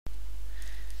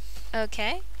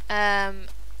Okay.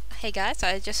 Hey guys,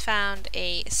 I just found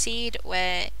a seed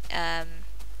where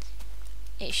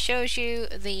it shows you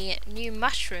the new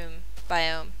mushroom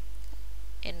biome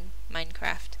in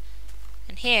Minecraft.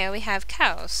 And here we have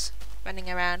cows running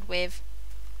around with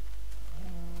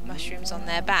mushrooms on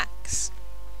their backs.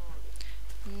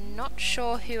 Not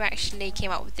sure who actually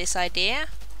came up with this idea.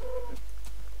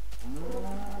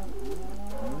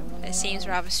 It seems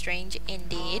rather strange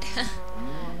indeed.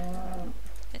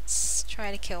 Let's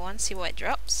try to kill one, see what it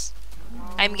drops.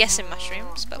 I'm guessing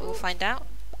mushrooms, but we'll find out.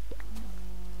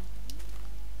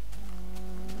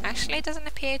 Actually, it doesn't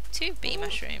appear to be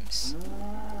mushrooms.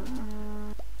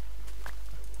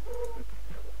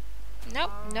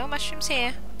 Nope, no mushrooms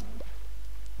here.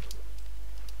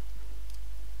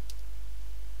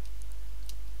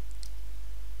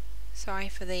 Sorry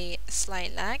for the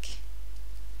slight lag.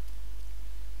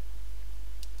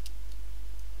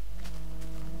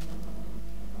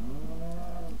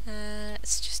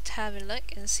 Let's just have a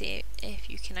look and see if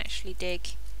you can actually dig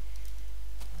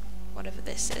whatever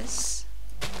this is.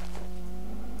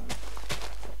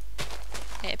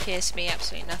 It appears to be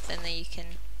absolutely nothing that you can...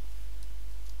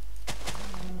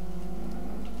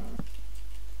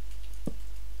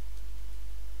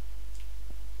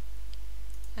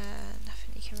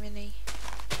 nothing you can really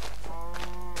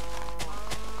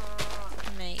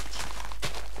make.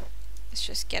 Let's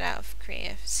just get out of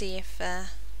creative, see if I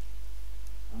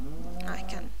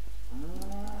can.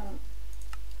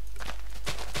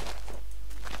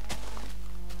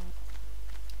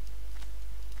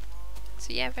 So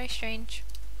yeah, very strange.